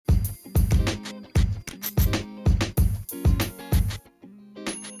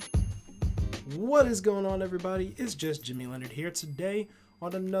What is going on, everybody? It's just Jimmy Leonard here today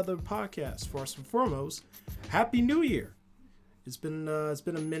on another podcast. First and foremost, Happy New Year! It's been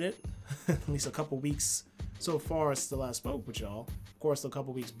a minute, at least a couple weeks so far since the last spoke with y'all. Of course, a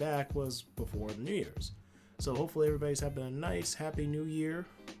couple weeks back was before the New Year's. So hopefully everybody's having a nice, happy New Year,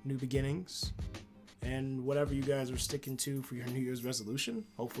 new beginnings, and whatever you guys are sticking to for your New Year's resolution.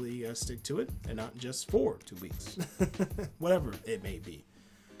 Hopefully you guys stick to it and not just for 2 weeks, whatever it may be.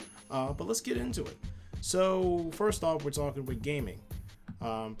 But let's get into it. So first off, we're talking with gaming.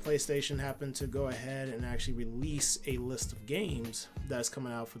 PlayStation happened to go ahead and actually release a list of games that's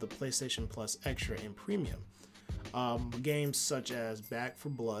coming out for the PlayStation Plus Extra and Premium. Games such as Back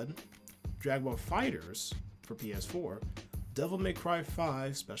 4 Blood, Dragon Ball FighterZ for PS4, Devil May Cry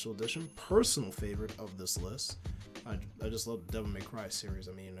 5 Special Edition, personal favorite of this list. I just love the Devil May Cry series.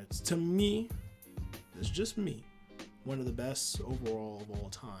 I mean, it's just me, one of the best overall of all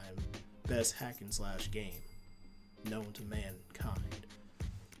time, best hack and slash game known to mankind.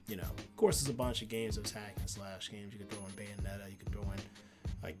 You know, of course, there's a bunch of games that's hack and slash games. You could throw in Bayonetta, you could throw in,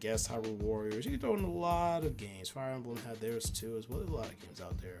 I guess, Hyrule Warriors. You could throw in a lot of games. Fire Emblem had theirs too, as well. There's a lot of games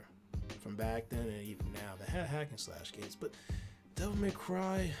out there from back then and even now that had hack and slash games. But Devil May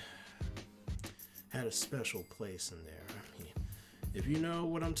Cry had a special place in there. I mean, if you know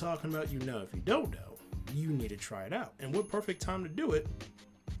what I'm talking about, you know. If you don't know, you need to try it out. And what perfect time to do it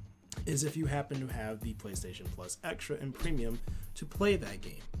is if you happen to have the PlayStation Plus Extra and Premium to play that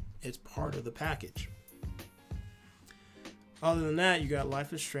game. It's part of the package. Other than that, you got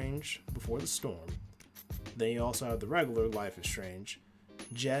Life is Strange Before the Storm. Then you also have the regular Life is Strange,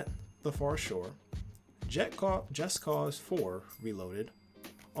 Jet: The Far Shore, Just Cause 4 Reloaded,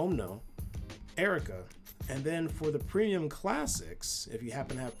 Oh No, Erica, and then for the premium classics, if you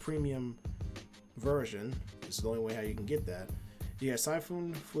happen to have premium version, this is the only way how you can get that, you got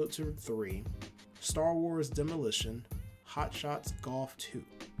Siphon Filter 3, Star Wars Demolition, Hot Shots Golf 2.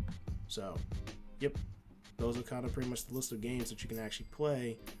 So, yep, those are kind of pretty much the list of games that you can actually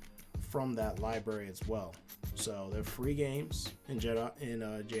play from that library as well. So they're free games in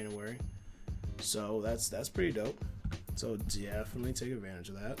January. So that's pretty dope. So definitely take advantage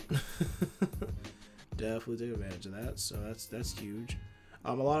of that. Definitely take advantage of that. So that's huge.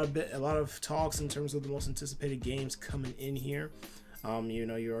 A lot of talks in terms of the most anticipated games coming in here. You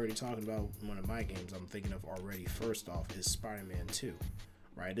know, you're already talking about one of my games I'm thinking of already. First off is Spider-Man 2.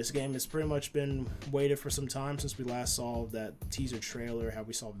 Right, this game has pretty much been waited for some time since we last saw that teaser trailer, how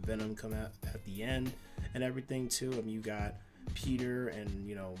we saw Venom come out at the end and everything too. I mean, you got Peter and,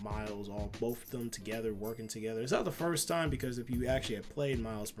 you know, Miles, both of them together, working together. It's not the first time, because if you actually had played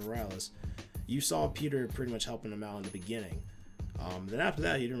Miles Morales, you saw Peter pretty much helping him out in the beginning. Then after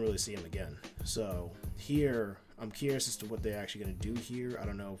that, you didn't really see him again. So here, I'm curious as to what they're actually going to do here. I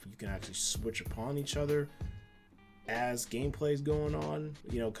don't know if you can actually switch upon each other as gameplay's going on,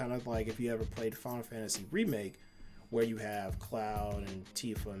 you know, kind of like if you ever played Final Fantasy Remake, where you have Cloud and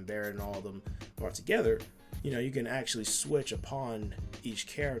Tifa and Barret and all of them brought together. You know, you can actually switch upon each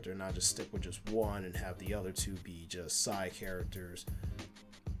character, not just stick with just one and have the other two be just side characters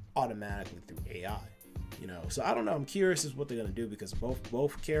automatically through AI. You know, so I don't know. I'm curious as what they're gonna do, because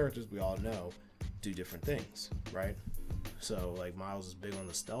both characters, we all know, do different things, right? So like Miles is big on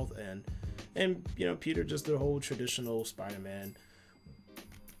the stealth end. And, you know, Peter just the whole traditional Spider-Man,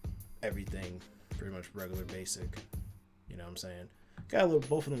 everything, pretty much regular, basic, you know what I'm saying?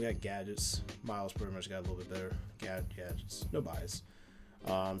 Both of them got gadgets. Miles pretty much got a little bit better gadgets, no bias.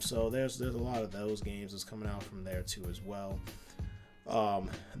 So there's a lot of those games that's coming out from there too as well.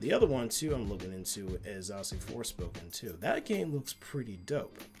 The other one too I'm looking into is obviously Forspoken too. That game looks pretty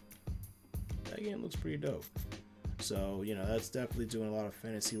dope. So, you know, that's definitely doing a lot of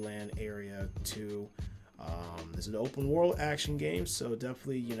Fantasyland area too. There's an open world action game, so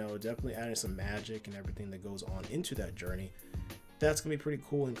definitely adding some magic and everything that goes on into that journey. That's gonna be pretty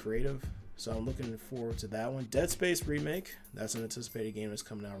cool and creative. So I'm looking forward to that one. Dead Space Remake, that's an anticipated game that's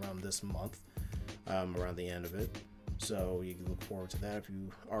coming out around this month, around the end of it. So you can look forward to that. If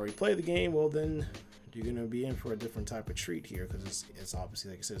you already played the game, well then you're gonna be in for a different type of treat here, because it's obviously,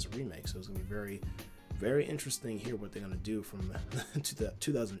 like I said, it's a remake, so it's gonna be very, very interesting here what they're going to do from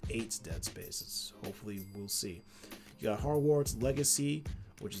 2008's Dead Space. Hopefully we'll see. You got Hogwarts Legacy,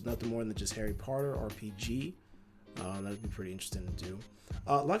 which is nothing more than just Harry Potter RPG. That'd be pretty interesting to do.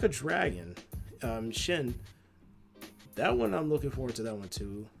 Like a Dragon, Shin. That one, I'm looking forward to that one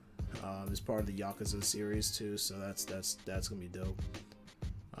too. It's part of the Yakuza series too, so that's gonna be dope.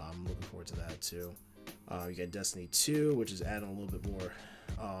 I'm looking forward to that too. You got Destiny 2, which is adding a little bit more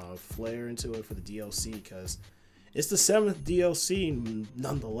flair into it for the DLC, because It's the 7th DLC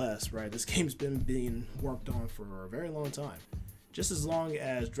nonetheless, right? This game's been being worked on for a very long time. Just as long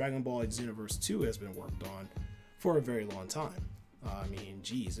as Dragon Ball Xenoverse 2 has been worked on for a very long time. I mean,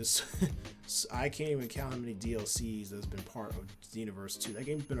 geez, I can't even count how many DLCs that's been part of Xenoverse 2. That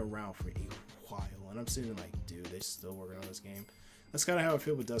game's been around for a while, and I'm sitting there like, dude, they still working on this game. That's kind of how I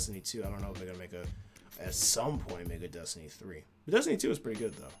feel with Destiny 2. I don't know if they're gonna at some point make a Destiny 3. But Destiny 2 is pretty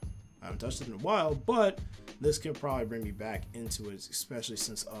good though. I haven't touched it in a while, but this can probably bring me back into it, especially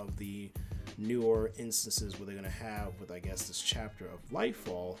since of the newer instances where they're gonna have with, I guess, this chapter of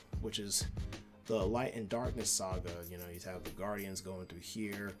Lightfall, which is the Light and Darkness saga. You know, you have the Guardians going through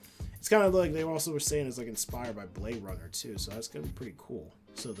here. It's kind of like they also were saying it's like inspired by Blade Runner too, so that's gonna be pretty cool.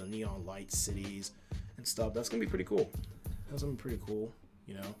 So the neon light cities and stuff, that's gonna be pretty cool. That's gonna be pretty cool,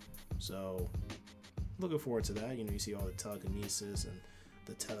 you know. So looking forward to that. You know, you see all the telekinesis and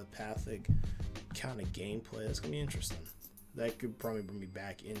the telepathic kind of gameplay. That's gonna be interesting. That could probably bring me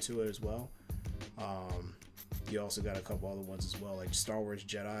back into it as well. You also got a couple other ones as well, like Star Wars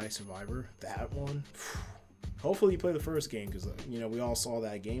Jedi Survivor. That one, hopefully you play the first game, because you know we all saw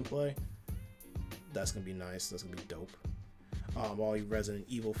that gameplay. That's gonna be nice. That's gonna be dope. All you Resident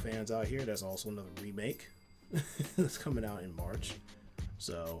Evil fans out here, that's also another remake that's coming out in March.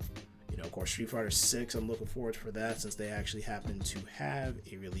 So, you know, of course, Street Fighter 6, I'm looking forward for that, since they actually happen to have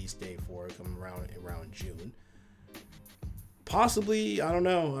a release date for it coming around June. Possibly, I don't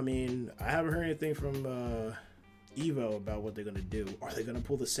know. I mean, I haven't heard anything from Evo about what they're gonna do. Are they gonna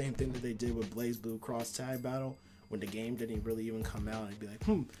pull the same thing that they did with BlazBlue Cross Tag Battle when the game didn't really even come out, and be like,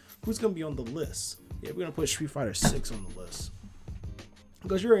 who's gonna be on the list? Yeah, we're gonna put Street Fighter 6 on the list,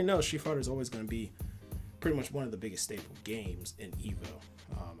 because you already know Street Fighter is always gonna be pretty much one of the biggest staple games in Evo.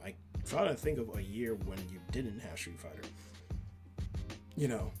 I try to think of a year when you didn't have Street Fighter. You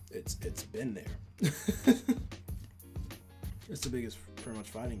know, it's been there. It's the biggest pretty much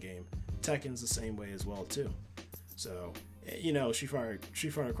fighting game. Tekken's the same way as well too. So, you know, Street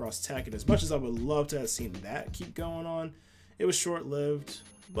Fighter Cross Tekken, as much as I would love to have seen that keep going on, it was short-lived,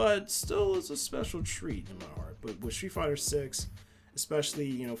 but still is a special treat in my heart. But with Street Fighter 6, especially,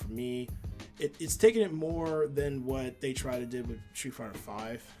 you know, for me, it's taking it more than what they tried to do with Street Fighter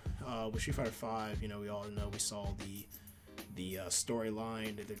 5. With Street Fighter 5, you know, we all know we saw the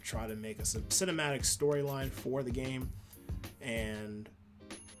storyline that they tried to make a cinematic storyline for the game, and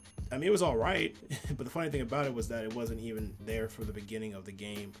I mean, it was all right, but the funny thing about it was that it wasn't even there for the beginning of the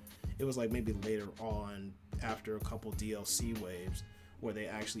game. It was like maybe later on, after a couple DLC waves, where they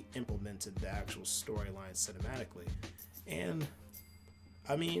actually implemented the actual storyline cinematically. And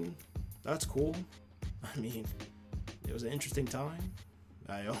I mean, that's cool. I mean, it was an interesting time.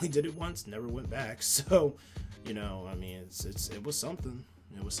 I only did it once, never went back. So, you know, I mean, it was something.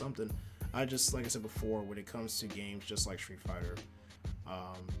 It was something. I just, like I said before, when it comes to games just like Street Fighter,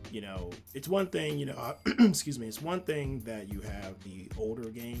 you know, it's one thing, you know, excuse me, it's one thing that you have the older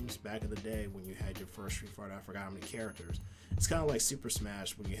games back in the day when you had your first Street Fighter. I forgot how many characters. It's kind of like Super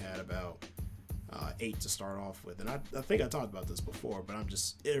Smash when you had about 8 to start off with. And I think I talked about this before, but I'm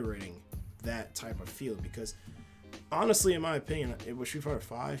just iterating that type of feeling, because honestly, in my opinion, it was Street Fighter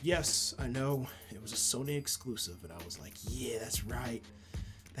 5. Yes, I know it was a Sony exclusive, and I was like, yeah, that's right.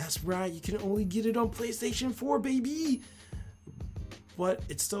 That's right. You can only get it on PlayStation 4, baby. But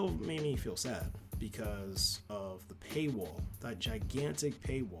it still made me feel sad because of the paywall, that gigantic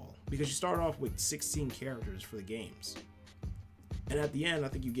paywall. Because you start off with 16 characters for the games. And at the end, I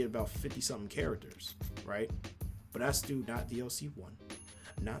think you get about 50-something characters, right? But that's not DLC 1,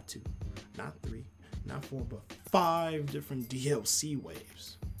 not 2, not 3, not 4, but 5 different DLC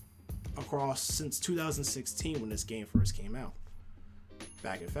waves across since 2016 when this game first came out.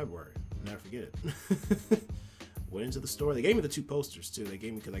 Back in February. Never forget it. Went into the store. They gave me the 2 posters too. They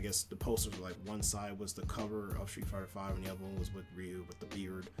gave me, because I guess the posters were like, one side was the cover of Street Fighter 5 and the other one was with Ryu with the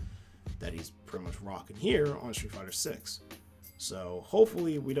beard that he's pretty much rocking here on Street Fighter 6. So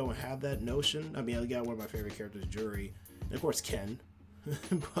hopefully we don't have that notion. I mean, I got one of my favorite characters, Juri, and of course Ken.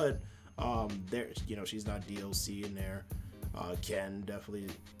 But there, you know, she's not DLC in there. Ken definitely,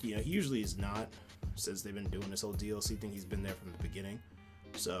 you know, he usually is not, since they've been doing this whole DLC thing. He's been there from the beginning.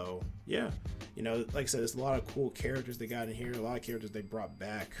 So yeah, you know, like I said, there's a lot of cool characters they got in here. A lot of characters they brought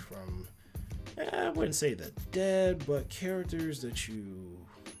back from, I wouldn't say the dead, but characters that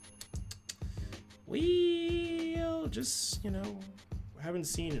we just, you know, haven't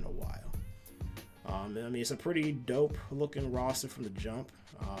seen in a while. I mean, it's a pretty dope looking roster from the jump.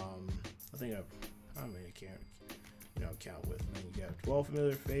 I think I mean, I can't, you know, count with. And then you got 12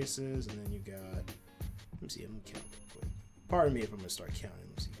 familiar faces, and then you got, let me see, I'm gonna count real quick. Pardon me if I'm gonna start counting.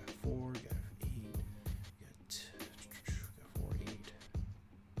 Let's see, you got 4, you got 8, you got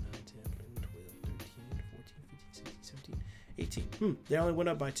They only went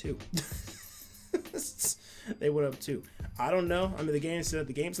up by 2. They went up 2. I don't know. I mean, the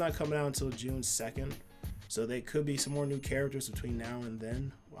game's not coming out until June 2nd, so they could be some more new characters between now and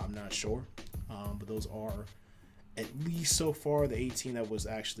then. I'm not sure, but those are at least so far the 18 that was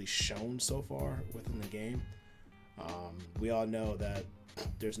actually shown so far within the game. We all know that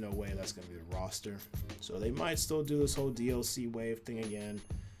there's no way that's going to be the roster, so they might still do this whole DLC wave thing again.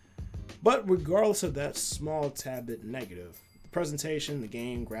 But regardless of that small tad bit negative, the presentation, the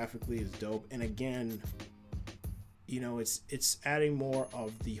game graphically is dope, and again, you know, it's adding more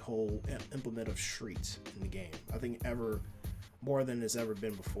of the whole implement of Street in the game. I think more than it's ever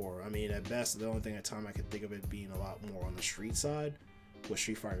been before. I mean, at best, the only thing at time I could think of it being a lot more on the Street side was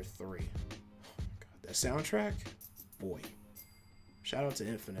Street Fighter 3. Oh my god, that soundtrack, boy. Shout out to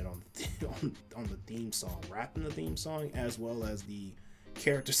Infinite on the theme song, rapping the theme song, as well as the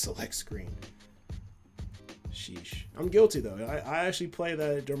character select screen. Sheesh. I'm guilty though. I actually play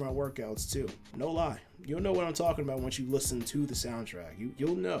that during my workouts too. No lie. You'll know what I'm talking about once you listen to the soundtrack.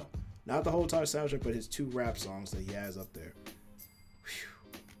 You'll know. Not the whole entire soundtrack, but his 2 rap songs that he has up there.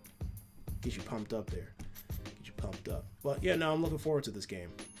 Whew. Get you pumped up there. Get you pumped up. But yeah, no, I'm looking forward to this game.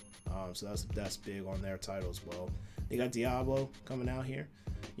 So that's big on their title as well. They got Diablo coming out here.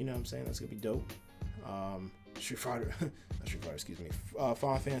 You know what I'm saying? That's gonna be dope.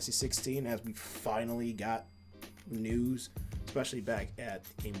 Final Fantasy 16, as we finally got news, especially back at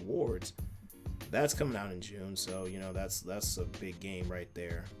Game Awards. That's coming out in June, so you know that's a big game right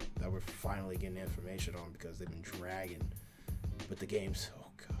there that we're finally getting information on, because they've been dragging. But the game's, oh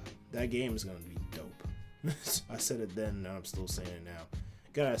god, that game is gonna be dope. I said it then, and I'm still saying it now.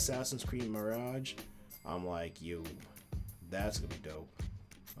 Got Assassin's Creed Mirage. I'm like, yo, that's gonna be dope.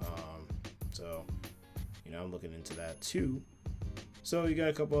 So you know, I'm looking into that too. So you got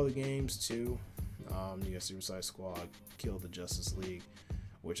a couple other games too. You got Suicide Squad, Kill the Justice League,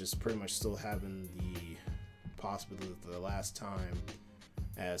 which is pretty much still having the possibility of the last time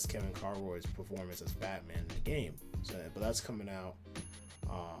as Kevin Conroy's performance as Batman in the game. So, but that's coming out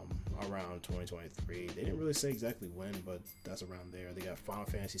around 2023. They didn't really say exactly when, but that's around there. They got Final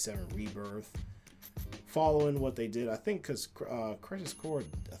Fantasy VII Rebirth, following what they did, I think, because Crisis Core,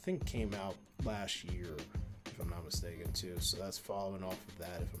 I think, came out last year, if I'm not mistaken, too. So that's following off of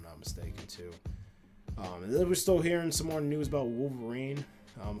that, if I'm not mistaken, too. And then we're still hearing some more news about Wolverine.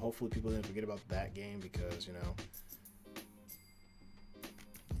 Hopefully people didn't forget about that game, because, you know,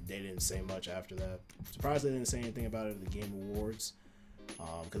 they didn't say much after that. Surprised they didn't say anything about it at the Game Awards,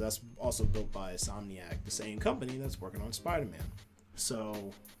 because that's also built by Insomniac, the same company that's working on Spider-Man.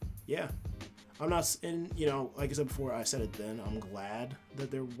 So, yeah. I'm not, and you know, like I said before, I said it then, I'm glad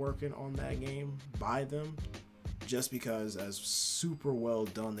that they're working on that game by them, just because as super well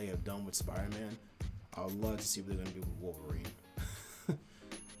done they have done with Spider-Man, I would love to see what they're going to do with Wolverine.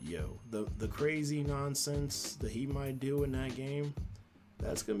 Yo, the crazy nonsense that he might do in that game,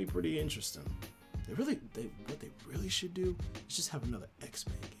 that's going to be pretty interesting. What they really should do is just have another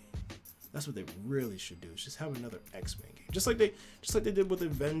X-Men game. That's what they really should do. Is just have another X-Men game. Just like they did with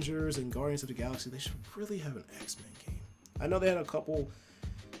Avengers and Guardians of the Galaxy. They should really have an X-Men game. I know they had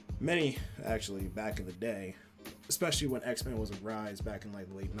many actually back in the day, especially when X-Men was a rise back in like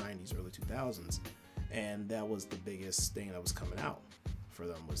the late 90s, early 2000s, and that was the biggest thing that was coming out for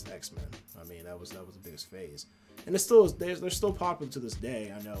them was the X-Men. I mean, that was the biggest phase, and they're still popular to this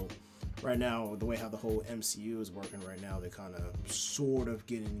day. I know. Right now, the way how the whole MCU is working right now, they're kind of sort of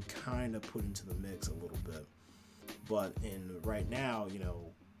getting kind of put into the mix a little bit. But right now, you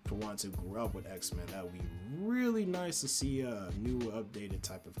know, for ones who grew up with X-Men, that would be really nice to see a new updated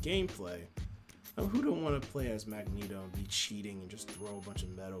type of gameplay. I mean, who don't want to play as Magneto and be cheating and just throw a bunch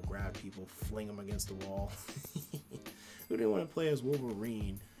of metal, grab people, fling them against the wall? Who didn't want to play as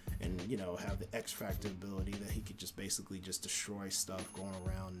Wolverine and, you know, have the X-Factor ability that he could just basically just destroy stuff going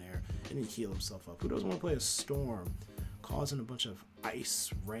around there and then heal himself up? Who doesn't want to play as Storm, causing a bunch of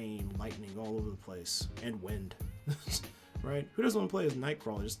ice, rain, lightning all over the place, and wind? Right? Who doesn't want to play as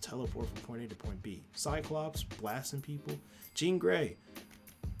Nightcrawler, just teleport from point A to point B? Cyclops, blasting people. Jean Grey,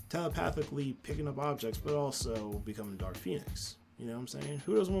 telepathically picking up objects, but also becoming Dark Phoenix. You know what I'm saying?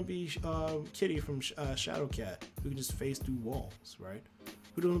 Who doesn't want to be Kitty from Shadowcat, who can just phase through walls, right?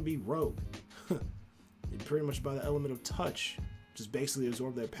 Who doesn't want to be Rogue? Pretty much by the element of touch, just basically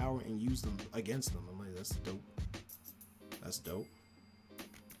absorb their power and use them against them. I'm like, that's dope. That's dope.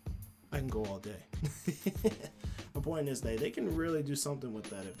 I can go all day. My point is they can really do something with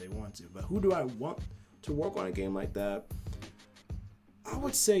that if they want to. But who do I want to work on a game like that? I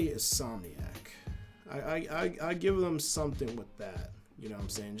would say Insomniac. I give them something with that. You know what I'm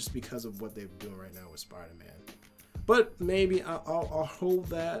saying? Just because of what they're doing right now with Spider-Man. But maybe I'll hold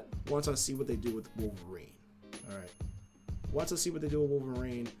that once I see what they do with Wolverine. All right. Once I see what they do with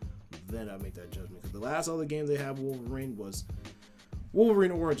Wolverine, then I'll make that judgment. Because the last other game they had with Wolverine was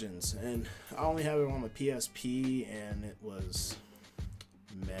Wolverine Origins, and I only have it on the PSP, and it was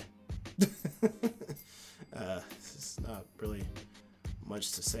meh. It's not really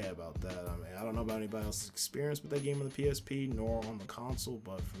much to say about that. I mean, I don't know about anybody else's experience with that game on the PSP nor on the console,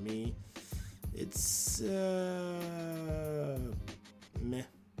 but for me, it's meh.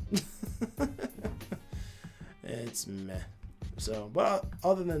 It's meh. So, but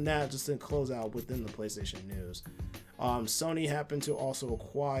other than that, just to close out within the PlayStation news, Sony happened to also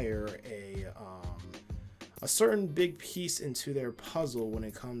acquire a certain big piece into their puzzle when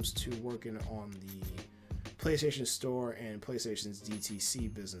it comes to working on the PlayStation Store and PlayStation's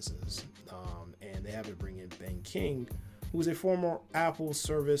DTC businesses. And they have to bring in Ben King, who is a former Apple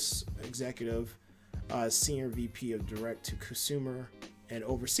service executive, senior VP of direct to consumer, and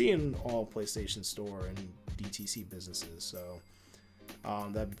overseeing all PlayStation Store and DTC businesses. So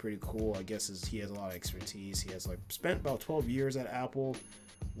that'd be pretty cool. I guess he has a lot of expertise. He has spent about 12 years at Apple,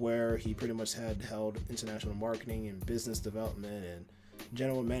 where he pretty much had held international marketing and business development and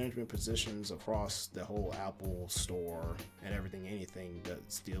general management positions across the whole Apple store and anything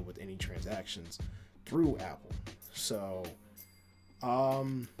that's deal with any transactions through Apple. So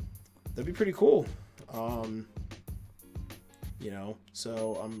that'd be pretty cool.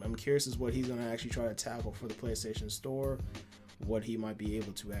 So I'm curious as what he's going to actually try to tackle for the PlayStation Store, what he might be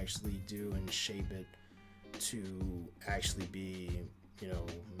able to actually do and shape it to actually be,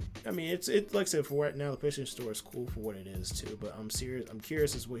 it's like I said, for right now, the PlayStation Store is cool for what it is too, but I'm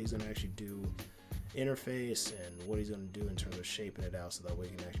curious as what he's going to actually do, interface, and what he's going to do in terms of shaping it out so that way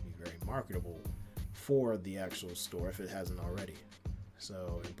it can actually be very marketable for the actual store if it hasn't already.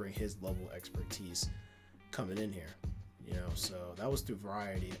 So, and bring his level of expertise coming in here. So that was through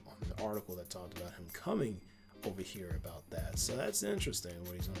Variety on the article that talked about him coming over here about that. So that's interesting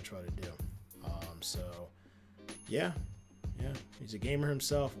what he's going to try to do. Yeah, he's a gamer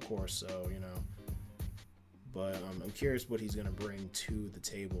himself, of course. So but I'm curious what he's going to bring to the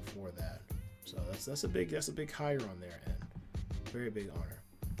table for that. So that's a big hire on their end. Very big honor.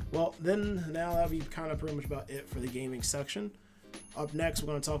 Well, then now that'll be kind of pretty much about it for the gaming section. Up next, we're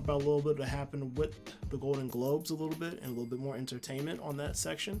going to talk about a little bit that happened with the Golden Globes a little bit and a little bit more entertainment on that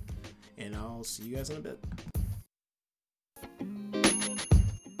section. And I'll see you guys in a bit.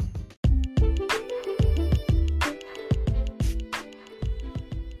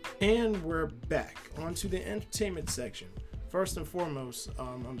 And we're back onto the entertainment section. First and foremost,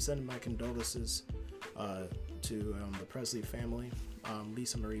 I'm sending my condolences to the Presley family.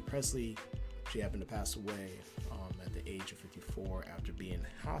 Lisa Marie Presley, she happened to pass away at the age of 54 after being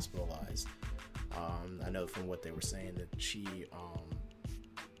hospitalized. I know from what they were saying that she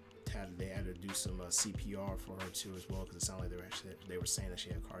they had to do some CPR for her too as well, because it sounded like they were saying that she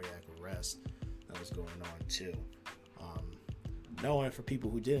had cardiac arrest that was going on too. Knowing for people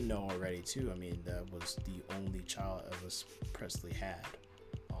who didn't know already too, I mean, that was the only child Elvis Presley had.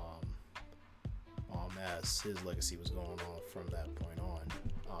 As his legacy was going on from that point on.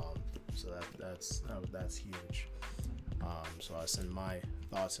 So that's huge. So I send my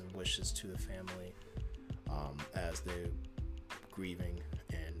thoughts and wishes to the family as they're grieving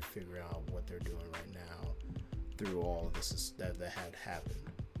and figuring out what they're doing right now through all of this that had happened.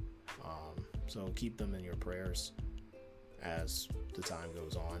 So keep them in your prayers as the time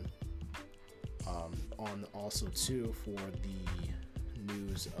goes on. On also too, for the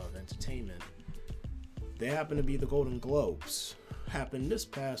news of entertainment, they happen to be the Golden Globes. Happened this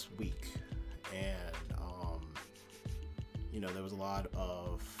past week, and there was a lot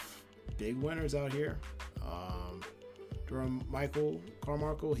of big winners out here. Michael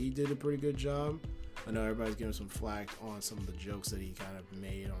Carmichael, he did a pretty good job. I know everybody's giving some flack on some of the jokes that he kind of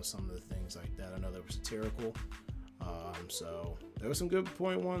made on some of the things like that. I know that was satirical. So there were some good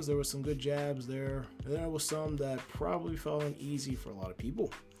point ones. There were some good jabs there. And there was some that probably fell uneasy for a lot of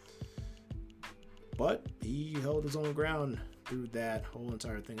people. But he held his own ground through that whole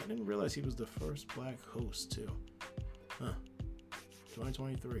entire thing. I didn't realize he was the first black host too.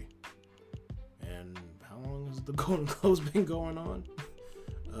 2023. And how long has the Golden Globes been going on?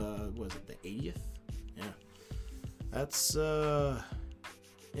 Was it the 80th? Yeah. That's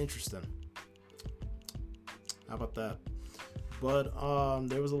interesting. How about that? But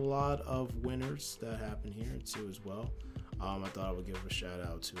there was a lot of winners that happened here too as well. I thought I would give a shout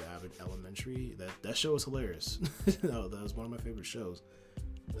out to Abbott Elementary. That show was hilarious. No, that was one of my favorite shows.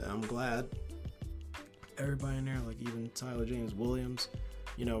 I'm glad everybody in there, like even Tyler James Williams,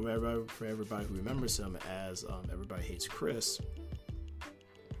 for everybody who remembers him as Everybody Hates Chris,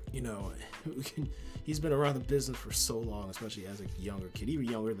 he's been around the business for so long, especially as a younger kid, even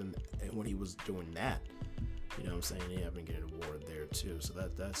younger than when he was doing that. You know what I'm saying? He had been getting an award there too, so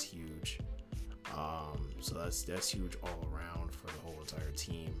that's huge. So that's huge all around for the whole entire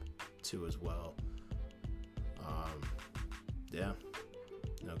team too as well.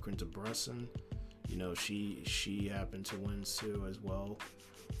 Quinta Brunson, she happened to win too as well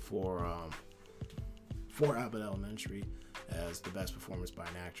for Abbott Elementary as the best performance by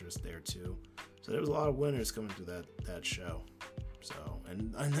an actress there too. So there was a lot of winners coming through that show. So,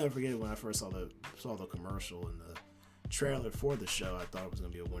 and I never forget when I first saw the commercial and the trailer for the show, I thought it was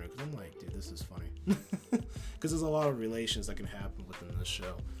gonna be a winner because I'm like, dude, this is funny. Because there's a lot of relations that can happen within the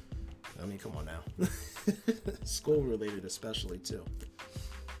show. I mean, come on now. School related especially too.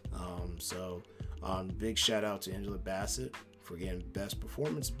 Big shout out to Angela Bassett for getting best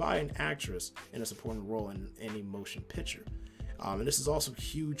performance by an actress in a supporting role in any motion picture. And this is also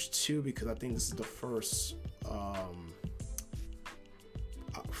huge too because I think this is the first,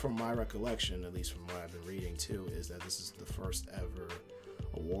 from my recollection, at least from what I've been reading too, is that this is the first ever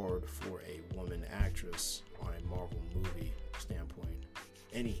award for a woman actress on a Marvel movie standpoint.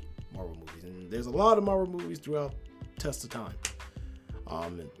 Any Marvel movies, and there's a lot of Marvel movies throughout Test of Time,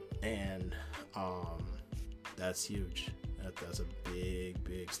 and that's huge. That's a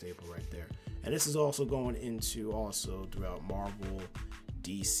big staple right there. And this is also going into also throughout Marvel,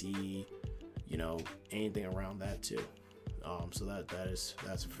 DC, anything around that too. So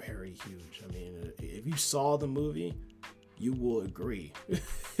that's very huge. I mean, if you saw the movie, you will agree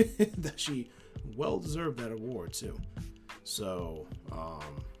that she well deserved that award too. So,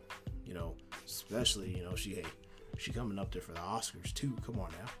 especially, she coming up there for the Oscars too. Come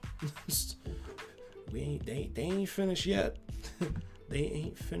on now. They ain't finished yet. They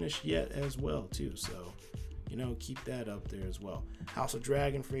ain't finished yet as well too. So, keep that up there as well. House of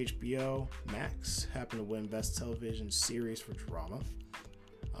Dragon for HBO Max happened to win Best Television Series for Drama.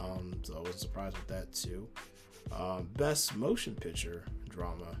 So I was surprised with that too. Best Motion Picture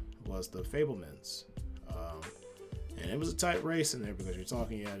Drama was The Fabelmans. And it was a tight race in there because you're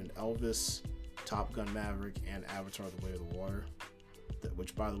talking, you had an Elvis, Top Gun Maverick, and Avatar The Way of the Water.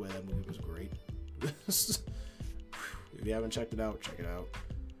 Which, by the way, that movie was great. If you haven't checked it out, check it out.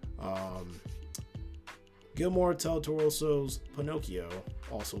 Guillermo del Toro's Pinocchio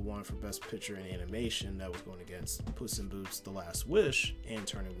also won for Best Picture in Animation. That was going against Puss in Boots: The Last Wish and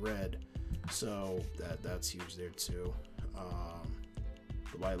Turning Red. So that's huge there too.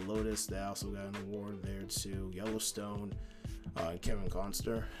 The White Lotus, they also got an award there too. Yellowstone, Kevin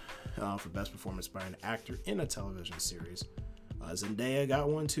Costner for Best Performance by an Actor in a Television Series. Zendaya got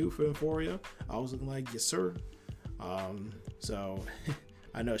one too for Euphoria. I was looking like, yes sir. So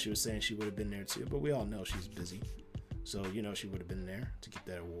I know she was saying she would have been there too, but we all know she's busy. So she would have been there to get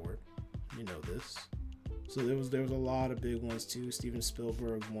that award. This. So there was a lot of big ones too. Steven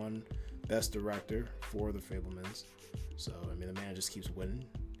Spielberg won Best Director for The Fabelmans. So I mean, the man just keeps winning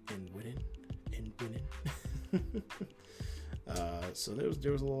and winning and winning. So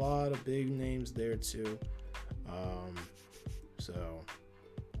there was a lot of big names there too. So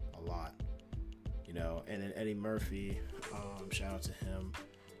a lot, and then Eddie Murphy, shout out to him,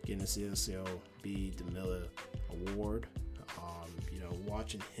 getting the Cecil B. DeMille Award.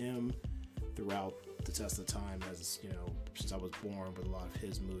 Watching him throughout the test of time, as since I was born, with a lot of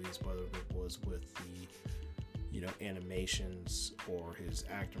his movies, whether it was with the animations or his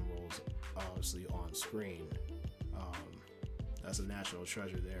acting roles, obviously on screen. That's a national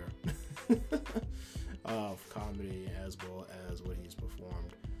treasure there of comedy, as well as what he's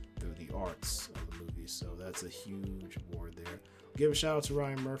performed through the arts of the movie. So that's a huge award there. Give a shout out to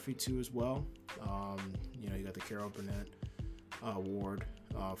Ryan Murphy too as well. You got the Carol Burnett Award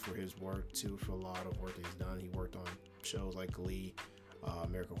for his work too, for a lot of work that he's done. He worked on shows like Glee,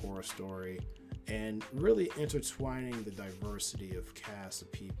 American Horror Story, and really intertwining the diversity of cast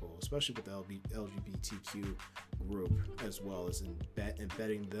of people, especially with the LGBTQ group, as well as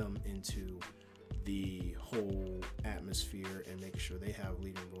embedding them into the whole atmosphere and making sure they have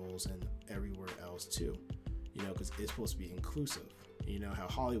leading roles and everywhere else too, because it's supposed to be inclusive. How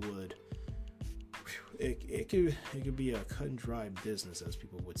Hollywood, it could be a cut and dry business, as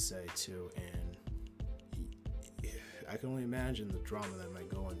people would say too, and I can only imagine the drama that might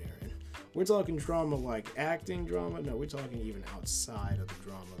go in there. And we're talking drama like acting drama. No, we're talking even outside of the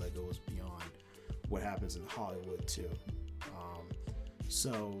drama that goes beyond what happens in Hollywood too.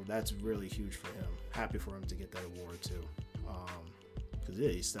 So that's really huge for him. Happy for him to get that award too, because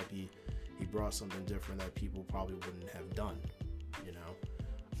he brought something different that people probably wouldn't have done.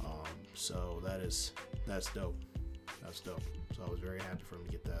 So that's dope. That's dope. So I was very happy for him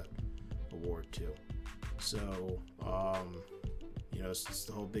to get that award too. So it's just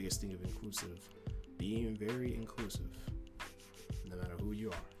the whole biggest thing of inclusive, being very inclusive, no matter who you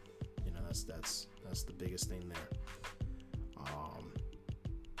are. That's the biggest thing there.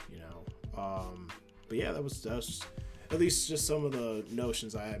 But yeah, that's at least just some of the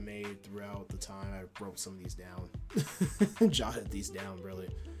notions I had made throughout the time. I wrote some of these down, jotted these down really.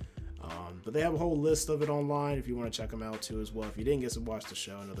 But they have a whole list of it online if you want to check them out too as well. If you didn't get to watch the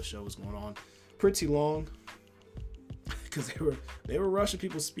show, I know the show was going on pretty long because they were rushing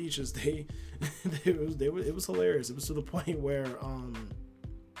people's speeches. It was hilarious. It was to the point where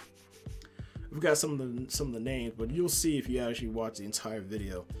we've got some of the names, but you'll see if you actually watch the entire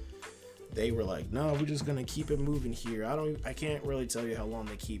video. They were like, no, we're just gonna keep it moving here. I can't really tell you how long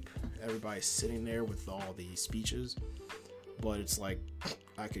they keep everybody sitting there with all the speeches, but it's like,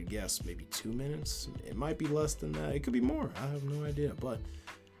 I could guess maybe 2 minutes. It might be less than that. It could be more. I have no idea. But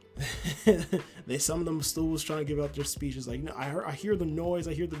some of them still was trying to give out their speeches. Like, no, I hear the noise.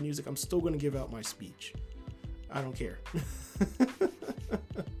 I hear the music. I'm still gonna give out my speech. I don't care.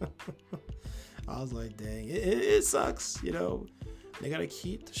 I was like, dang, it sucks. They gotta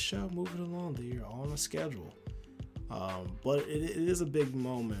keep the show moving along. They're on a schedule. But it is a big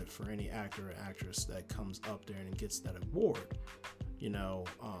moment for any actor or actress that comes up there and gets that award.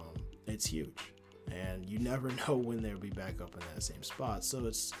 It's huge, and you never know when they'll be back up in that same spot. So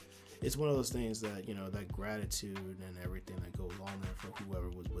it's one of those things that, that gratitude and everything that goes on there for whoever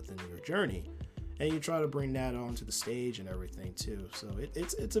was within your journey, and you try to bring that onto the stage and everything too. So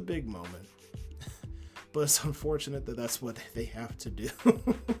it's a big moment, but it's unfortunate that that's what they have to do.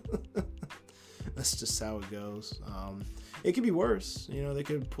 That's just how it goes. It could be worse. They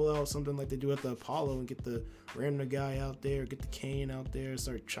could pull out something like they do at the Apollo and get the random guy out there, get the cane out there,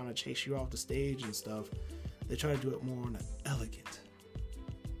 start trying to chase you off the stage and stuff. They try to do it more on an elegant,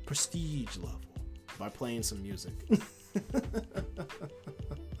 prestige level by playing some music.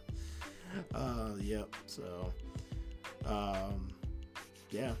 Yep. So,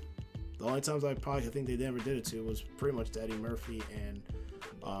 yeah. The only times I think they never did it to was pretty much to Eddie Murphy and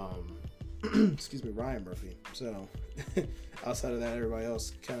Ryan Murphy. So outside of that, everybody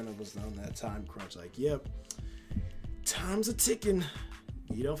else kind of was on that time crunch. Like, yep, time's a ticking.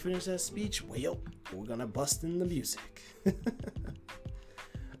 You don't finish that speech, well, we're gonna bust in the music.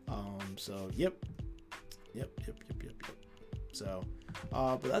 So yep. So,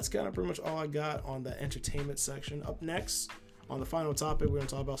 but that's kind of pretty much all I got on the entertainment section. Up next, on the final topic, we're gonna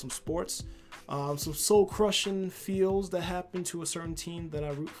talk about some sports. Some soul-crushing feels that happen to a certain team that I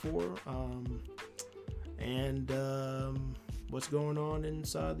root for, and what's going on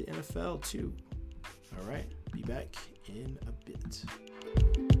inside the NFL too. All right, be back in a bit.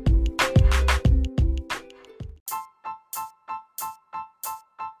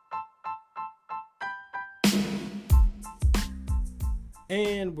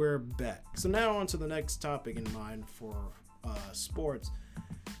 And we're back. So now on to the next topic in mind for sports.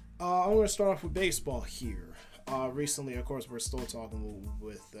 I'm going to start off with baseball here. Recently, of course, we're still talking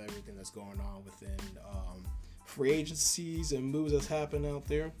with everything that's going on within free agencies and moves that's happened out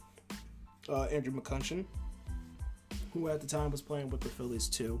there. Andrew McCutchen, who at the time was playing with the Phillies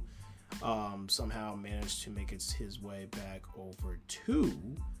too, somehow managed to make his way back over to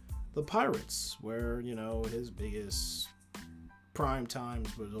the Pirates, where, his biggest prime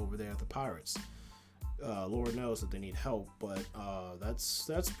times was over there at the Pirates. Lord knows that they need help, but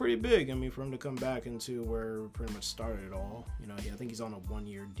that's pretty big. I mean, for him to come back into where pretty much started it all. I think he's on a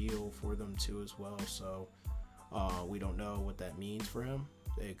 1-year deal for them too as well. So we don't know what that means for him.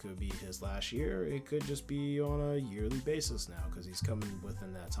 It could be his last year. It could just be on a yearly basis now because he's coming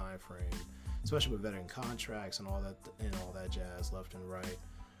within that time frame, especially with veteran contracts and all that jazz left and right.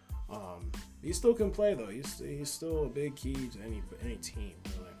 He still can play though. He's still a big key to any team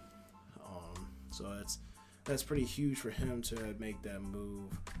really. So that's pretty huge for him to make that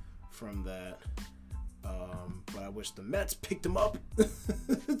move from that. But I wish the Mets picked him up.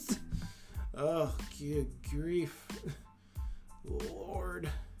 Oh, good grief. Lord.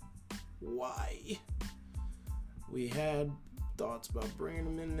 Why? We had thoughts about bringing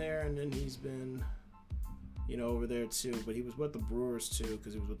him in there, and then he's been, over there too. But he was with the Brewers too,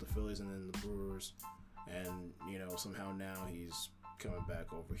 because he was with the Phillies and then the Brewers. And, somehow now he's coming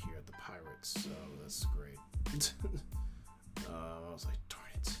back over here at the Pirates, so that's great. I was like, darn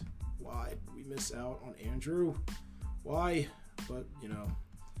it, why did we miss out on Andrew? Why? But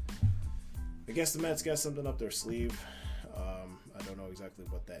I guess the Mets got something up their sleeve. I don't know exactly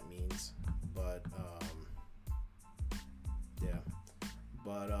what that means, but yeah.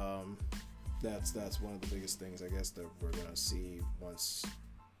 But that's one of the biggest things I guess that we're gonna see once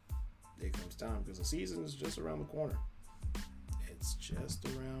it comes down, because the season is just around the corner. It's just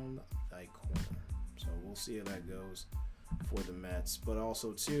around the corner. So we'll see how that goes for the Mets. But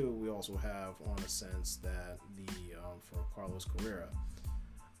also too, we also have on a sense that the for Carlos Correa.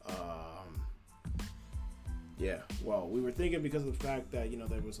 Well, we were thinking because of the fact that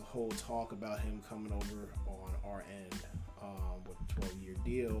there was a whole talk about him coming over on our end with a 12-year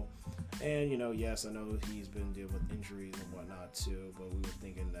deal, and yes, I know he's been dealing with injuries and whatnot too, but we were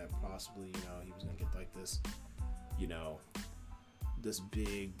thinking that possibly he was gonna get like this this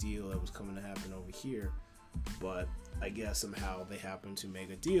big deal that was coming to happen over here, but I guess somehow they happened to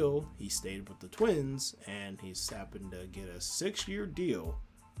make a deal. He stayed with the Twins, and he's happened to get a 6-year deal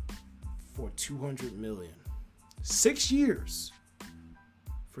for $200 million. 6 years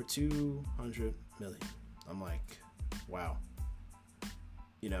for $200 million. I'm like, wow.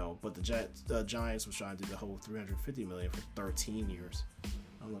 But the Giants was trying to do the whole $350 million for 13 years.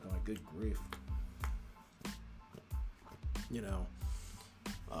 I'm looking like, good grief.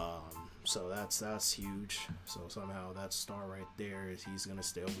 So that's huge. So somehow that star right there is he's gonna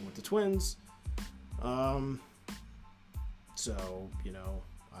stay over with the Twins. So I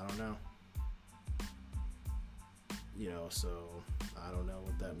don't know. So I don't know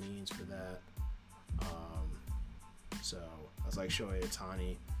what that means for that. So I was like Shohei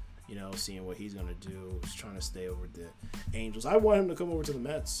Ohtani, seeing what he's gonna do. He's trying to stay over the Angels. I want him to come over to the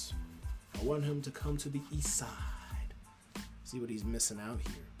Mets. I want him to come to the East Side. See what he's missing out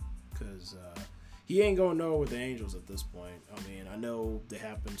here, because he ain't going nowhere with the Angels at this point. I mean, I know they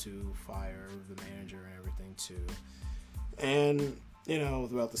happen to fire the manager and everything too, and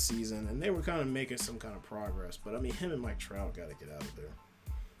throughout the season, and they were kind of making some kind of progress. But I mean, him and Mike Trout got to get out of there.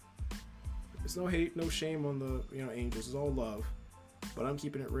 There's no hate, no shame on the Angels. It's all love, but I'm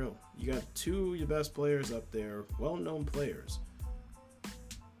keeping it real. You got two of your best players up there, well-known players,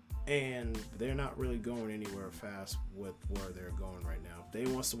 and they're not really going anywhere fast with where they're going right now. If they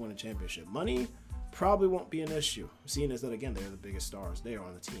wants to win a championship, money probably won't be an issue, seeing as that, again, they're the biggest stars there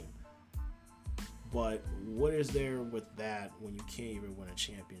on the team. But what is there with that when you can't even win a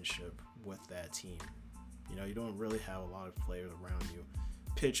championship with that team? You don't really have a lot of players around you.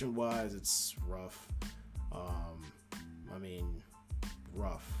 Pitching wise, it's rough.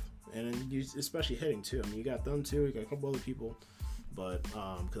 Rough. And then especially hitting too. I mean, you got them too. You got a couple other people. But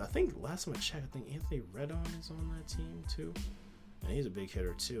because I think last time I checked, I think Anthony Rendon is on that team too, and he's a big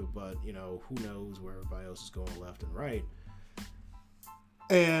hitter too. But who knows where everybody else is going left and right.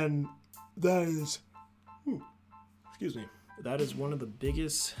 And that is, that is one of the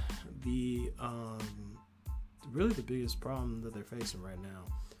biggest, really the biggest problem that they're facing right now.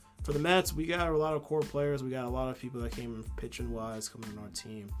 For the Mets, we got a lot of core players. We got a lot of people that came in pitching wise coming on our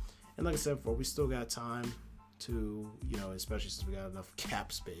team, and like I said before, we still got time to, especially since we got enough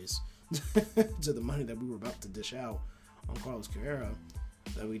cap space to the money that we were about to dish out on Carlos Correa,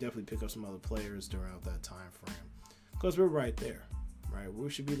 that we definitely pick up some other players during that time frame, because we're right there, right?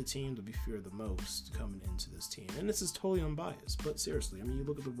 We should be the team to be feared the most coming into this team, and this is totally unbiased, but seriously, I mean, you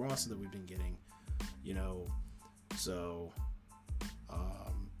look at the roster that we've been getting, so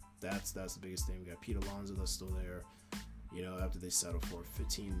that's the biggest thing. We got Pete Alonso that's still there, after they settled for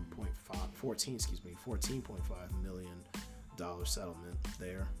 $14.5 million settlement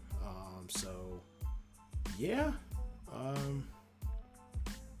there.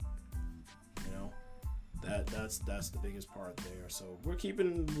 That's the biggest part there. So we're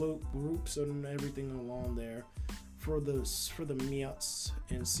keeping groups and everything along there for the Mets,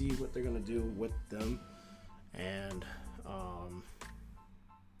 and see what they're gonna do with them, and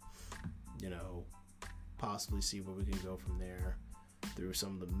possibly see where we can go from there through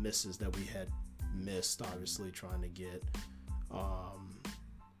some of the misses that we had missed, obviously trying to get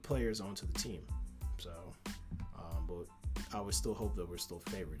players onto the team. So but I would still hope that we're still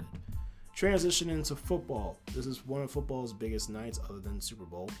favorited. Transitioning to football, this is one of football's biggest nights other than Super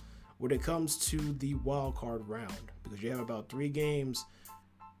Bowl when it comes to the wild card round, because you have about 3 days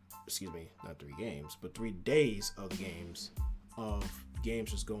of the games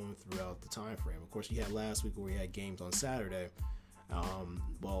just going throughout the time frame. Of course, you had last week where we had games on Saturday.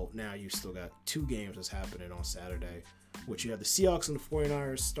 Well, now you still got 2 games that's happening on Saturday, which you have the Seahawks and the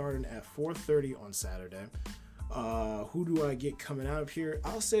 49ers starting at 4:30 on Saturday. Who do I get coming out of here?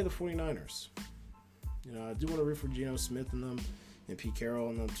 I'll say the 49ers. I do want to root for Geno Smith and them and Pete Carroll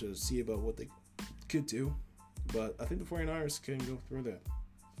and them to see about what they could do, but I think the 49ers can go through that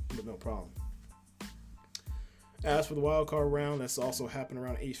with no problem. As for the wild card round, that's also happened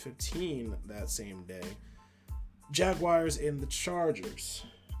around 8:15 that same day. Jaguars and the Chargers.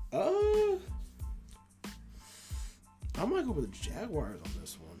 I might go with the Jaguars on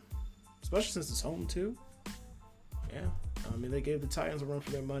this one, especially since it's home too. Yeah, I mean they gave the Titans a run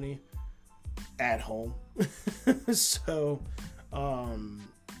for their money at home, so I'd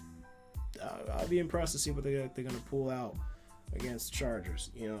be impressed to see what they're going to pull out against the Chargers.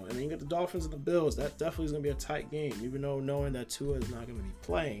 You know, and then you got the Dolphins and the Bills. That definitely is going to be a tight game, even though knowing that Tua is not going to be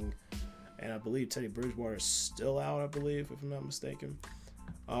playing, and I believe Teddy Bridgewater is still out. I believe, if I'm not mistaken.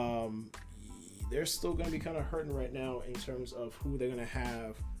 They're still going to be kind of hurting right now in terms of who they're going to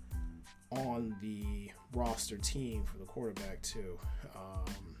have on the roster team for the quarterback too.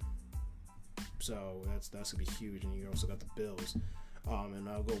 So that's going to be huge. And you also got the Bills. And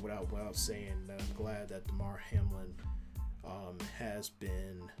I'll go without saying that I'm glad that DeMar Hamlin has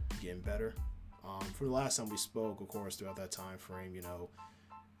been getting better. For the last time we spoke, of course, throughout that time frame, you know,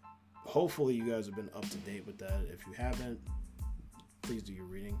 hopefully you guys have been up to date with that. If you haven't, please do your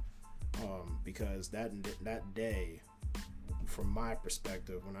reading. Because that day, from my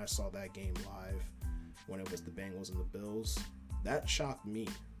perspective, when I saw that game live, when it was the Bengals and the Bills, that shocked me.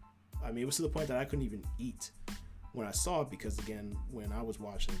 I mean, it was to the point that I couldn't even eat when I saw it, because again, when I was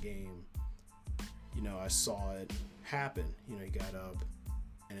watching the game, you know, I saw it happen. You know, he got up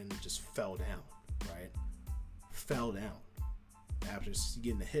and then it just fell down, right? Fell down after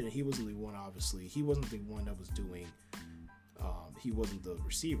getting the hit, and he wasn't the one. Obviously, he wasn't the one that was doing. He wasn't the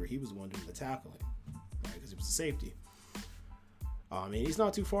receiver. He was the one doing the tackling, right? Because he was the safety. And he's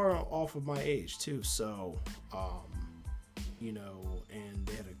not too far off of my age too. So, you know, and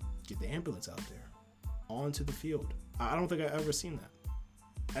they had to get the ambulance out there onto the field. I don't think I've ever seen that.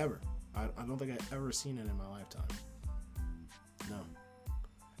 Ever. I don't think I've ever seen it in my lifetime. No.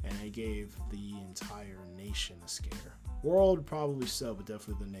 And it gave the entire nation a scare. World probably so, but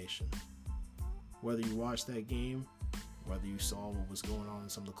definitely the nation. Whether you watched that game, whether you saw what was going on in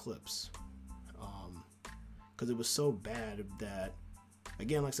some of the clips. Because it was so bad that,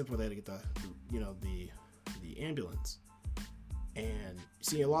 again, like I said before, they had to get the ambulance. And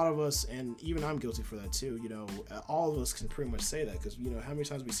see, a lot of us, and even I'm guilty for that too, you know, all of us can pretty much say that, because, you know, how many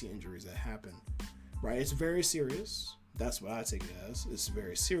times we see injuries that happen, right? It's very serious. That's what I take it as. It's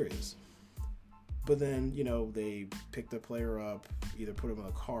very serious. But then, you know, they pick the player up, either put him in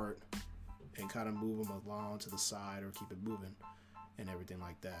a cart and kind of move him along to the side or keep it moving and everything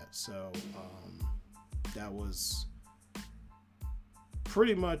like that. So that was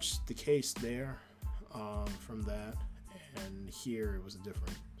pretty much the case there from that. And here it was a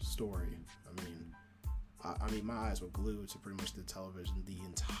different story. I mean, my eyes were glued to pretty much the television the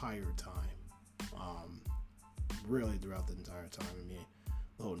entire time. Really throughout the entire time. I mean,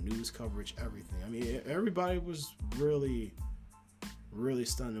 the whole news coverage, everything. I mean, everybody was really, really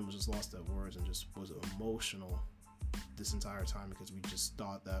stunned and was just lost at words and just was emotional this entire time, because we just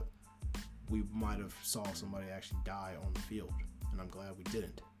thought that we might have saw somebody actually die on the field. And I'm glad we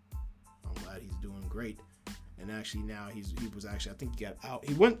didn't. I'm glad he's doing great. And actually now he was actually, I think he got out.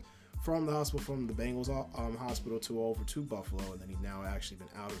 He went from the hospital, from the Bengals hospital to over to Buffalo, and then he's now actually been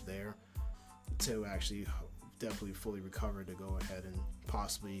out of there to actually definitely fully recover to go ahead and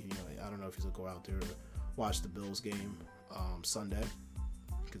possibly, you know, I don't know if he's gonna go out there to watch the Bills game Sunday,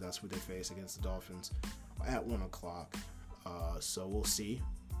 because that's who they face against the Dolphins at 1:00. So we'll see.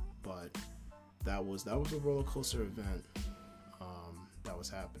 But that was a roller coaster event that was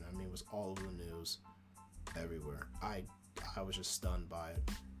happening. I mean, it was all over the news, everywhere. I was just stunned by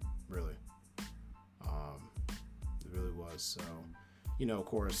it, really. It really was. So, you know, of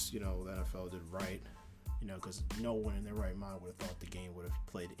course, you know, the NFL did right, you know, because no one in their right mind would have thought the game would have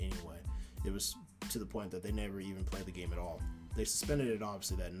played anyway. It was to the point that they never even played the game at all. They suspended it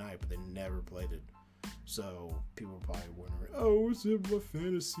obviously that night, but they never played it. So people were probably wondering, oh, what's it with my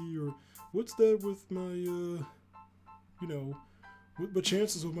fantasy, or what's that with my, you know, with my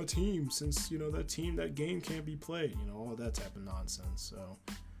chances with my team, since, you know, that game can't be played, you know, all that type of nonsense. So,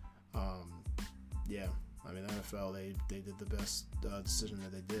 yeah, I mean, the NFL, they did the best decision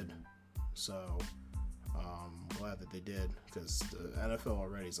that they did. So, I'm glad that they did, because the NFL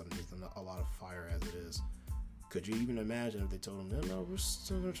already is underneath a lot of fire as it is. Could you even imagine if they told them, no, we're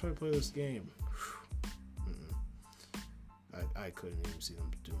still going to try to play this game? I couldn't even see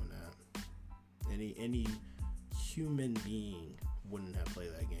them doing that. Any human being wouldn't have played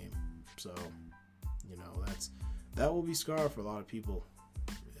that game. So, you know, that will be scarred for a lot of people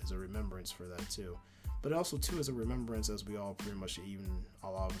as a remembrance for that too. But also too as a remembrance, as we all pretty much, even a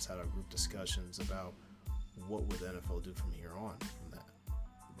lot of us had our group discussions about what would the NFL do from here on from that,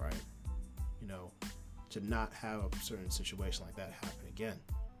 right? You know, to not have a certain situation like that happen again.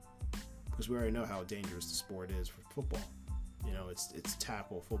 because we already know how dangerous the sport is for football. You know, it's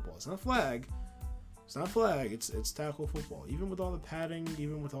tackle football. It's not flag. It's tackle football. Even with all the padding,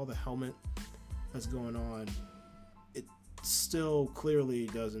 even with all the helmet that's going on, it still clearly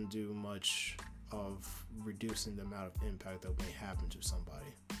doesn't do much of reducing the amount of impact that may happen to somebody,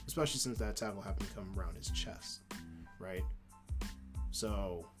 especially since that tackle happened to come around his chest, right?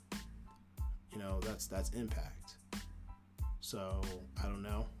 So, you know, that's impact. So, I don't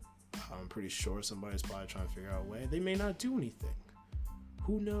know. I'm pretty sure somebody's probably trying to figure out a way. They may not do anything.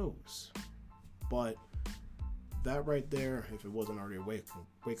 Who knows? But that right there, if it wasn't already a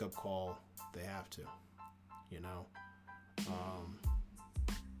wake up call, they have to, you know.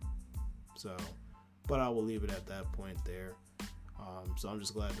 So, but I will leave it at that point there. So I'm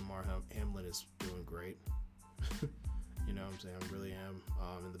just glad Damar Hamlin is doing great. You know what I'm saying? I really am.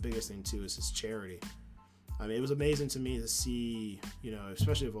 And the biggest thing too is his charity. I mean, it was amazing to me to see, you know,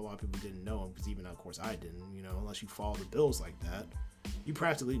 especially if a lot of people didn't know him, because even of course I didn't, you know, unless you follow the Bills like that, you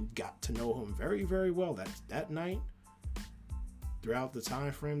practically got to know him very, very well that night, throughout the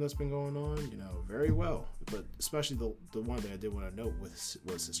time frame that's been going on, you know, very well. But especially the one that I did want to note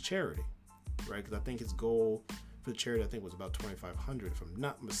was his charity, right? Because I think his goal for the charity, I think, was about $2,500, if I'm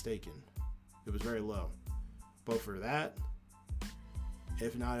not mistaken. It was very low. But for that,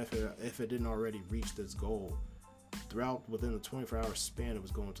 if it didn't already reach this goal, within the 24-hour span, it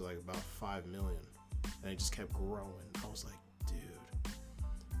was going to like about 5 million, and it just kept growing. I was like, dude,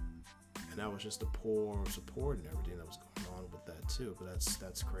 and that was just the poor support and everything that was going on with that too. But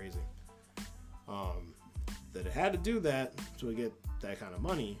that's crazy. That it had to do that to get that kind of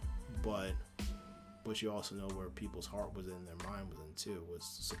money, but you also know where people's heart was in, their mind was in too,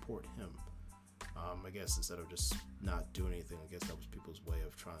 was to support him. I guess instead of just not doing anything, I guess that was people's way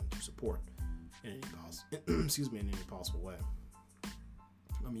of trying to support in any possible way.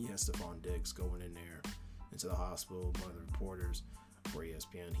 I mean, you had Stephon Diggs going in there into the hospital. One of the reporters for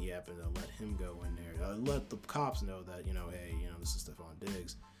ESPN, he happened to let him go in there. Let the cops know that, you know, hey, you know, this is Stephon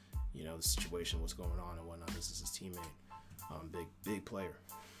Diggs. You know, the situation, what's going on and whatnot. This is his teammate, big player.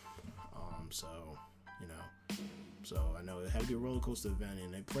 So, you know. So I know it had to be a roller coaster event,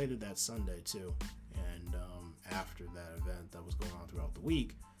 and they played it that Sunday too. And after that event that was going on throughout the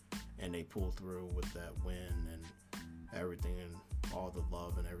week, and they pulled through with that win and everything, and all the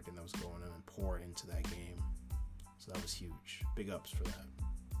love and everything that was going on and poured into that game. So that was huge. Big ups for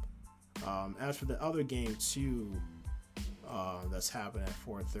that. As for the other game too, that's happening at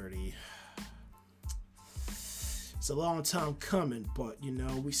 4:30. It's a long time coming, but you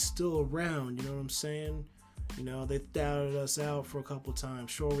know, we still around. You know what I'm saying? You know, they doubted us out for a couple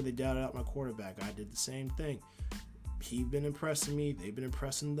times. Sure, they doubted out my quarterback. I did the same thing. He's been impressing me. They've been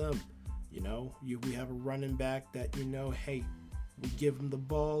impressing them. You know, we have a running back that, you know, hey, we give him the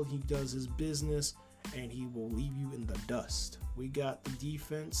ball, he does his business, and he will leave you in the dust. We got the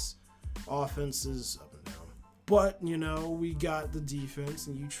defense. Offense is up and down. But, you know, we got the defense,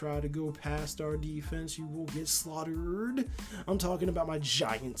 and you try to go past our defense, you will get slaughtered. I'm talking about my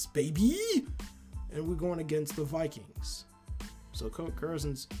Giants, baby. And we're going against the Vikings. So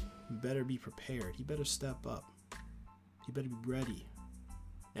Cousins better be prepared. He better step up. He better be ready.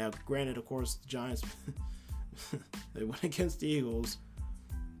 Now, granted, of course, the Giants, they went against the Eagles.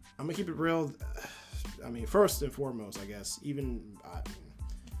 I'm going to keep it real. I mean, first and foremost, I guess,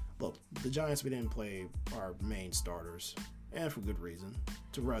 look, the Giants, we didn't play our main starters, and for good reason,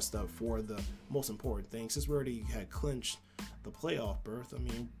 to rest up for the most important thing. Since we already had clinched the playoff berth, I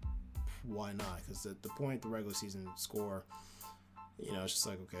mean, why not? Because at the point the regular season score, you know, it's just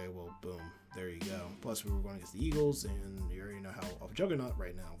like, okay, well, boom, there you go. Plus, we were going against the Eagles, and you already know how of a juggernaut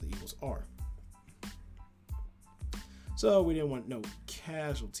right now the Eagles are. So we didn't want no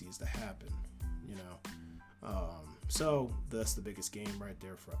casualties to happen, you know. So that's the biggest game right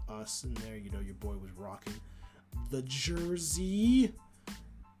there for us in there. You know, your boy was rocking the jersey.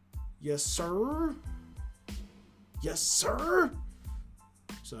 Yes, sir. Yes, sir.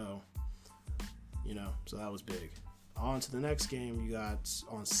 So, you know, so that was big. On to the next game you got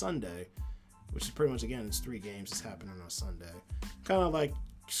on Sunday, which is pretty much, again, it's 3 games that's happening on Sunday. Kind of like,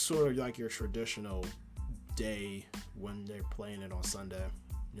 sort of like your traditional day when they're playing it on Sunday.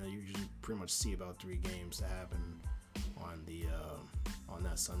 You know, you usually pretty much see about 3 games to happen on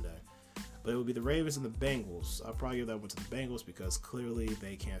that Sunday. But it would be the Ravens and the Bengals. I'll probably give that one to the Bengals because clearly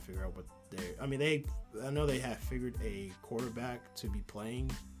they can't figure out what I know they have figured a quarterback to be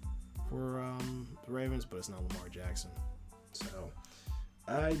playing for the Ravens, but it's not Lamar Jackson. So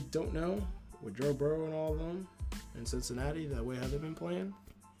I don't know with Joe Burrow and all of them in Cincinnati, that way how they've been playing.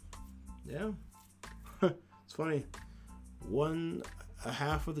 Yeah. It's funny. One a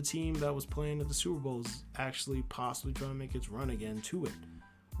half of the team that was playing at the Super Bowl is actually possibly trying to make its run again to it.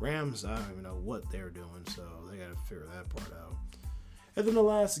 Rams, I don't even know what they're doing, so they got to figure that part out. And then the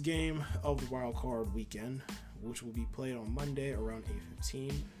last game of the wild card weekend, which will be played on Monday around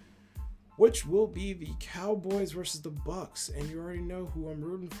 8:15, which will be the Cowboys versus the Bucks. And you already know who I'm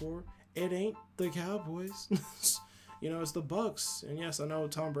rooting for. It ain't the Cowboys. It's the Bucks. And yes, I know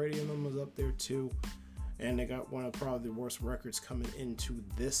Tom Brady and them was up there too. And they got one of probably the worst records coming into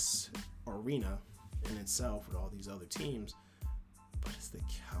this arena in itself with all these other teams. But it's the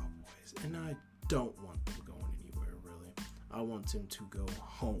Cowboys. And I don't want them going anywhere, really. I want them to go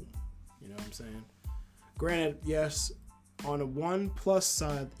home. You know what I'm saying? Granted, yes, on a one plus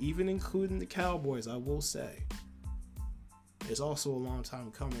side, even including the Cowboys, I will say, it's also a long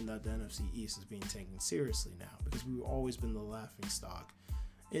time coming that the NFC East is being taken seriously now, because we've always been the laughing stock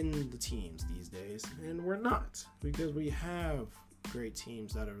in the teams these days, and we're not, because we have great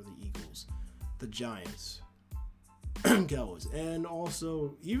teams that are the Eagles, the Giants, Cowboys, and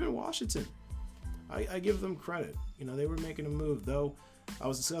also even Washington. I give them credit. They were making a move, though. I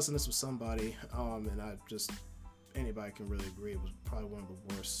was discussing this with somebody, and anybody can really agree, it was probably one of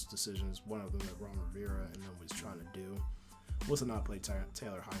the worst decisions, one of them that Ron Rivera and them was trying to do, was to not play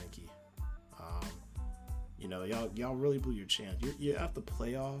Taylor Heineke. Y'all really blew your chance. You're at the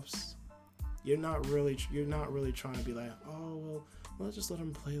playoffs. You're not really trying to be like, oh well, let's just let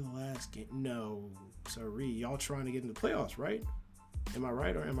them play the last game. No, sorry, y'all trying to get into the playoffs, right? Am I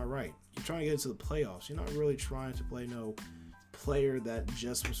right or am I right? You're trying to get into the playoffs. You're not really trying to play no player that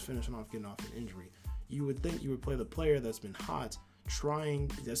just was finishing off getting off an injury. You would think you would play the player that's been hot,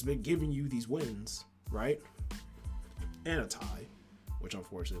 that's been giving you these wins, right? And a tie, which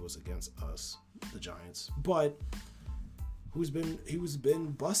unfortunately was against us, the Giants. But who's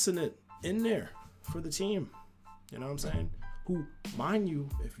been busting it in there for the team? You know what I'm saying? Who, mind you,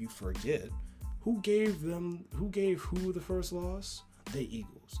 if you forget, who gave who the first loss? The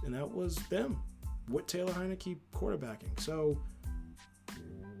Eagles. And that was them, with Taylor Heineke quarterbacking. So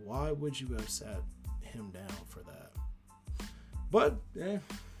why would you have sat him down for that? But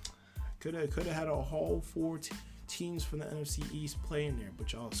could have had a whole four teams from the NFC East playing there,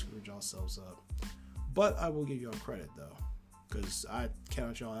 but y'all screwed yourselves up. But I will give y'all credit though, because I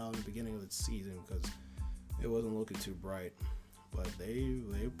counted y'all out in the beginning of the season because it wasn't looking too bright. But they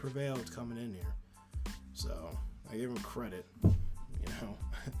prevailed coming in here, so I give them credit.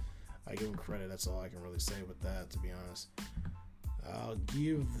 I give them credit. That's all I can really say with that, to be honest. I'll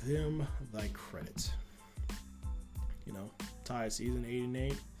give them the credit. Tie season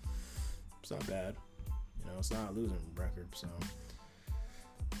 8-8. It's not bad. It's not a losing record. So,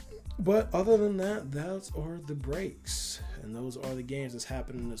 but other than that, those are the breaks, and those are the games that's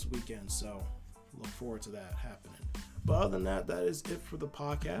happening this weekend. So, look forward to that happening. But other than that, that is it for the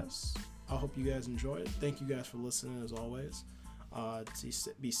podcast. I hope you guys enjoy it. Thank you guys for listening as always.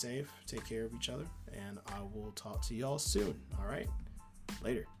 Be safe, take care of each other, and I will talk to y'all soon. All right,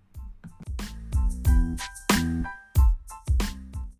 later.